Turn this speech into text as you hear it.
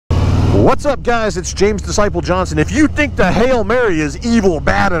What's up, guys? It's James Disciple Johnson. If you think the Hail Mary is evil,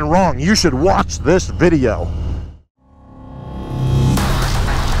 bad, and wrong, you should watch this video.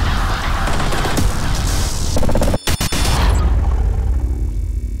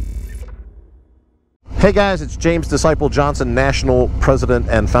 Hey guys, it's James Disciple Johnson, National President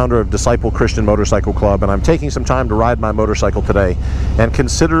and founder of Disciple Christian Motorcycle Club, and I'm taking some time to ride my motorcycle today and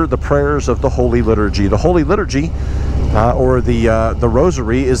consider the prayers of the Holy Liturgy. The Holy Liturgy, or the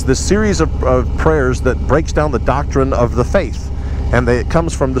Rosary, is this series of prayers that breaks down the doctrine of the faith, and it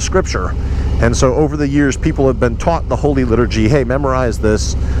comes from the Scripture. And so over the years, people have been taught the Holy Liturgy. Hey, memorize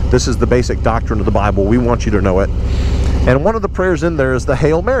this. This is the basic doctrine of the Bible. We want you to know it. And one of the prayers in there is the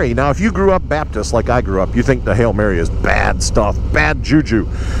Hail Mary. Now, if you grew up Baptist like I grew up, you think the Hail Mary is bad stuff, bad juju.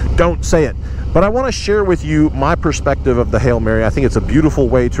 Don't say it. But I want to share with you my perspective of the Hail Mary. I think it's a beautiful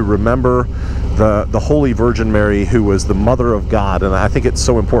way to remember the Holy Virgin Mary, who was the Mother of God, and I think it's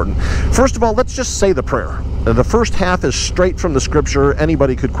so important. First of all, let's just say the prayer. The first half is straight from the Scripture.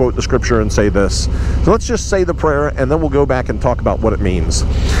 Anybody could quote the Scripture and say this. So let's just say the prayer, and then we'll go back and talk about what it means.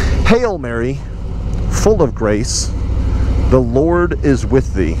 Hail Mary, full of grace, the Lord is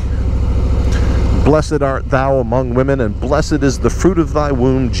with thee. Blessed art thou among women, and blessed is the fruit of thy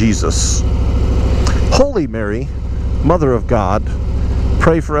womb, Jesus. Holy Mary, Mother of God,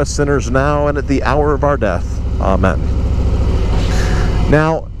 pray for us sinners now and at the hour of our death. Amen.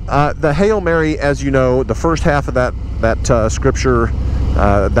 Now, the Hail Mary, as you know, the first half of that Scripture,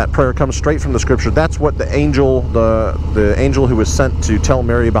 that prayer comes straight from the Scripture. That's what the angel who was sent to tell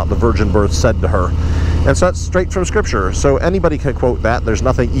Mary about the virgin birth said to her. And so that's straight from Scripture. So anybody can quote that. There's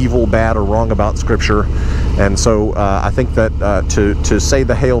nothing evil, bad, or wrong about Scripture. And so I think that to say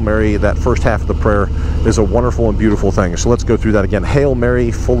the Hail Mary, that first half of the prayer, is a wonderful and beautiful thing. So let's go through that again. Hail Mary,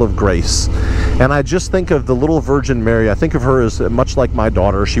 full of grace. And I just think of the little Virgin Mary. I think of her as much like my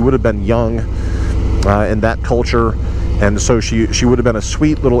daughter. She would have been young in that culture. And so she would have been a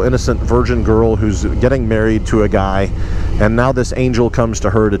sweet little innocent virgin girl who's getting married to a guy, and now this angel comes to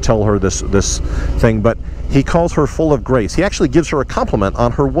her to tell her this thing, but he calls her full of grace. He actually gives her a compliment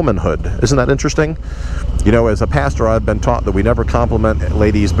on her womanhood. Isn't that interesting? You know, as a pastor, I've been taught that we never compliment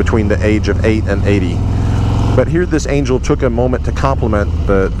ladies between the age of 8 and 80. But here this angel took a moment to compliment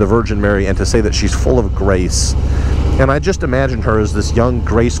the Virgin Mary and to say that she's full of grace. And I just imagine her as this young,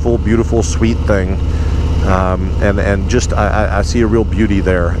 graceful, beautiful, sweet thing. I see a real beauty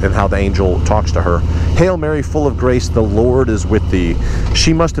there in how the angel talks to her. Hail Mary, full of grace, the Lord is with thee.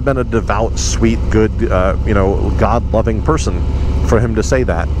 She must have been a devout, sweet, good, God-loving person for him to say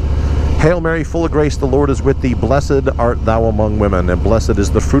that. Hail Mary, full of grace, the Lord is with thee. Blessed art thou among women, and blessed is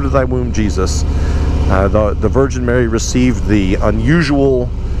the fruit of thy womb, Jesus. The Virgin Mary received the unusual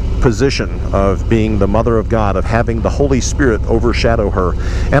position of being the Mother of God, of having the Holy Spirit overshadow her,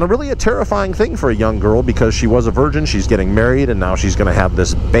 and really a terrifying thing for a young girl, because she was a virgin, she's getting married, and now she's going to have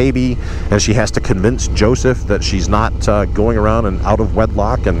this baby, and she has to convince Joseph that she's not going around and out of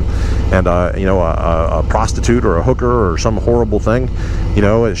wedlock and a prostitute or a hooker or some horrible thing. You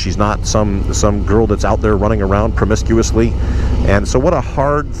know, she's not some girl that's out there running around promiscuously. And so what a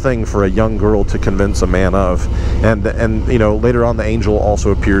hard thing for a young girl to convince a man of. And you know, later on the angel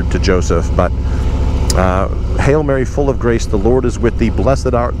also appeared to Joseph. But Hail Mary, full of grace, the Lord is with thee.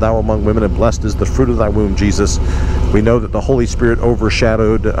 Blessed art thou among women, and blessed is the fruit of thy womb, Jesus. We know that the Holy Spirit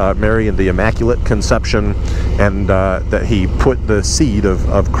overshadowed Mary in the Immaculate Conception, and that he put the seed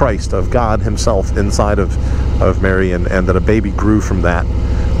of Christ, of God himself, inside of Mary, and that a baby grew from that.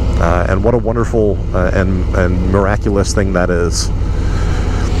 And what a wonderful and miraculous thing that is.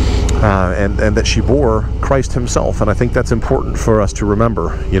 And that she bore Christ himself. And I think that's important for us to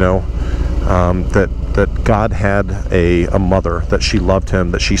remember, you know, that God had a mother, that she loved him,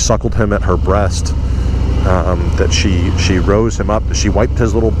 that she suckled him at her breast, that she rose him up, that she wiped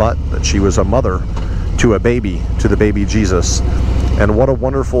his little butt, that she was a mother to a baby, to the baby Jesus. And what a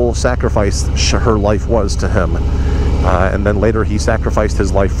wonderful sacrifice her life was to him. And then later he sacrificed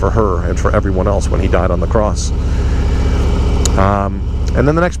his life for her and for everyone else when he died on the cross. And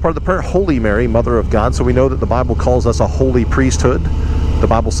then the next part of the prayer, Holy Mary, Mother of God. So we know that the Bible calls us a holy priesthood. The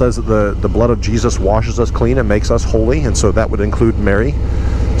Bible says that the blood of Jesus washes us clean and makes us holy, and so that would include Mary.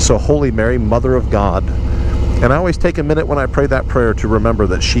 So Holy Mary, Mother of God. And I always take a minute when I pray that prayer to remember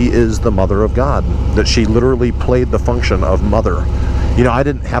that she is the Mother of God, that she literally played the function of mother. You know, I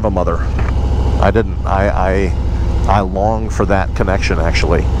didn't have a mother. I didn't. I long for that connection,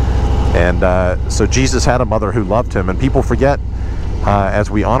 actually. And so Jesus had a mother who loved him, and people forget, as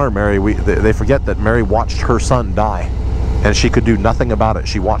we honor Mary, they forget that Mary watched her son die, and she could do nothing about it.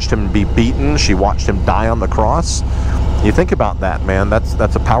 She watched him be beaten, she watched him die on the cross, You think about that, man.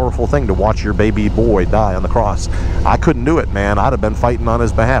 That's a powerful thing, to watch your baby boy die on the cross. I couldn't do it, man. I'd have been fighting on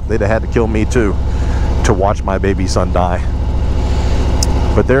his behalf. They'd have had to kill me too, to watch my baby son die.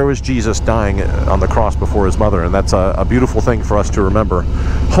 But there was Jesus dying on the cross before his mother, and that's a beautiful thing for us to remember.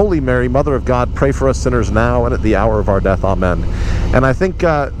 Holy Mary, Mother of God, pray for us sinners now and at the hour of our death. Amen. And I think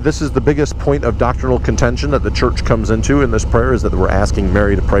this is the biggest point of doctrinal contention that the church comes into in this prayer, is that we're asking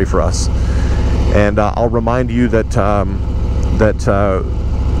Mary to pray for us. And I'll remind you that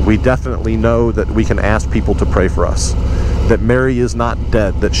we definitely know that we can ask people to pray for us, that Mary is not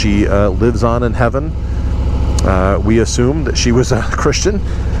dead, that she lives on in heaven. We assume that she was a Christian.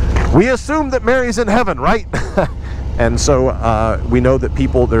 We assume that Mary's in heaven, right? And so we know that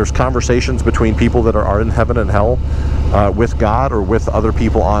there's conversations between people that are in heaven and hell with God or with other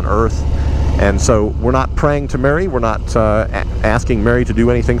people on earth. And so we're not praying to Mary. We're not asking Mary to do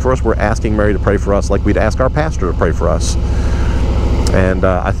anything for us. We're asking Mary to pray for us like we'd ask our pastor to pray for us. And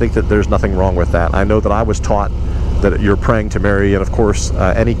I think that there's nothing wrong with that. I know that I was taught that you're praying to Mary, and of course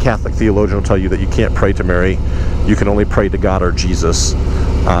any Catholic theologian will tell you that you can't pray to Mary. You can only pray to God or Jesus.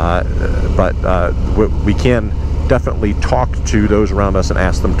 But we can definitely talk to those around us and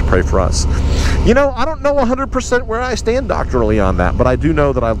ask them to pray for us. You know, I don't know 100% where I stand doctrinally on that, but I do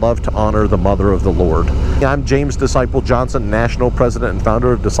know that I love to honor the Mother of the Lord. I'm James Disciple Johnson, National President and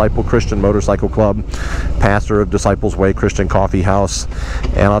founder of Disciple Christian Motorcycle Club, pastor of Disciples Way Christian Coffee House.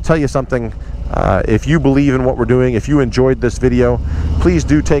 And I'll tell you something, if you believe in what we're doing, if you enjoyed this video, please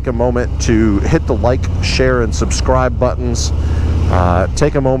do take a moment to hit the like, share, and subscribe buttons.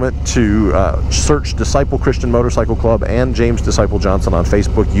 Take a moment to search Disciple Christian Motorcycle Club and James Disciple Johnson on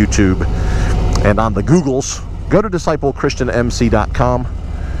Facebook, YouTube, and on the Googles. Go to disciplechristianmc.com,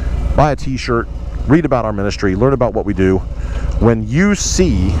 buy a t-shirt, read about our ministry, learn about what we do. When you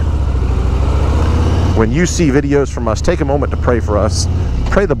see videos from us, take a moment to pray for us.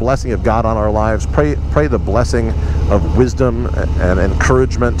 Pray the blessing of God on our lives. Pray the blessing of wisdom and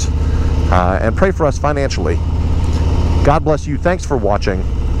encouragement, and pray for us financially. God bless you. Thanks for watching,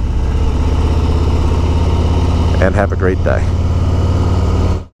 and have a great day.